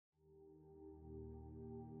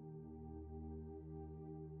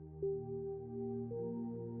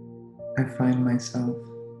I find myself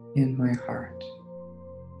in my heart.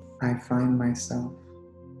 I find myself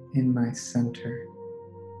in my center.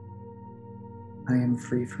 I am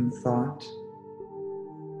free from thought.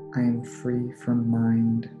 I am free from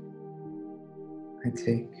mind. I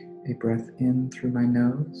take a breath in through my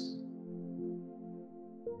nose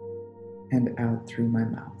and out through my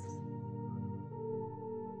mouth.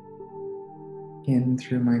 In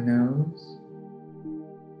through my nose,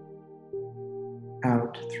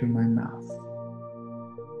 out through my mouth.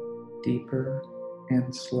 Deeper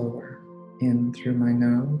and slower. In through my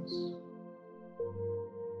nose,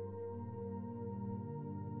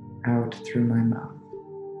 out through my mouth.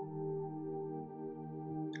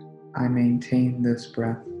 I maintain this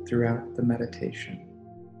breath throughout the meditation.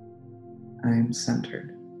 I am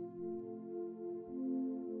centered.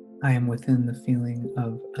 I am within the feeling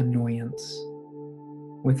of annoyance,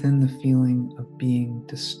 within the feeling of being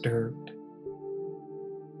disturbed,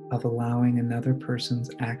 of allowing another person's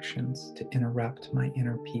actions to interrupt my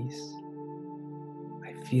inner peace.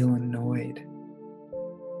 I feel annoyed.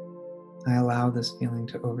 I allow this feeling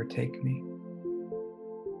to overtake me.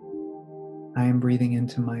 I am breathing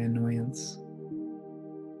into my annoyance.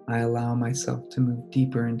 I allow myself to move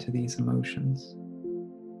deeper into these emotions.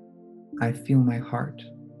 I feel my heart.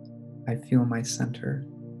 I feel my center.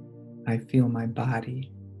 I feel my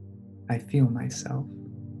body. I feel myself.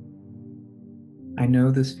 I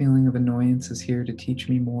know this feeling of annoyance is here to teach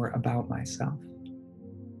me more about myself.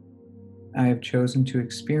 I have chosen to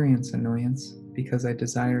experience annoyance because I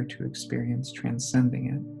desire to experience transcending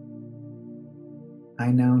it.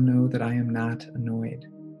 I now know that I am not annoyed.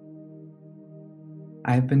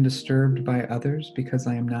 I have been disturbed by others because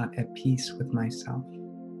I am not at peace with myself.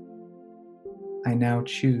 I now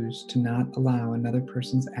choose to not allow another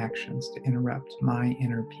person's actions to interrupt my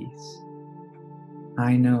inner peace.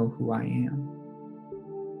 I know who I am.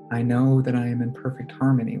 I know that I am in perfect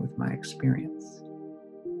harmony with my experience.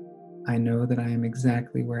 I know that I am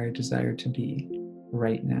exactly where I desire to be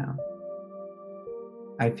right now.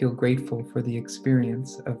 I feel grateful for the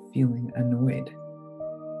experience of feeling annoyed.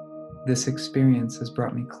 This experience has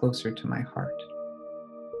brought me closer to my heart.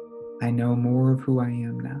 I know more of who I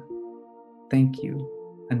am now. Thank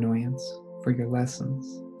you, annoyance, for your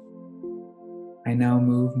lessons. I now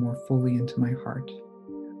move more fully into my heart,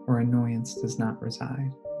 where annoyance does not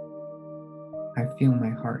reside. I feel my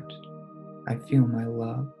heart. I feel my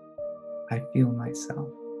love. I feel myself.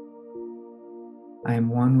 I am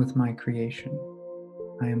one with my creation.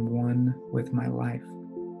 I am one with my life.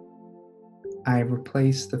 I have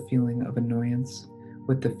replaced the feeling of annoyance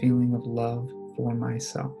with the feeling of love for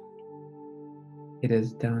myself. It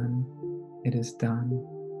is done. It is done.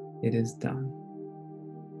 It is done.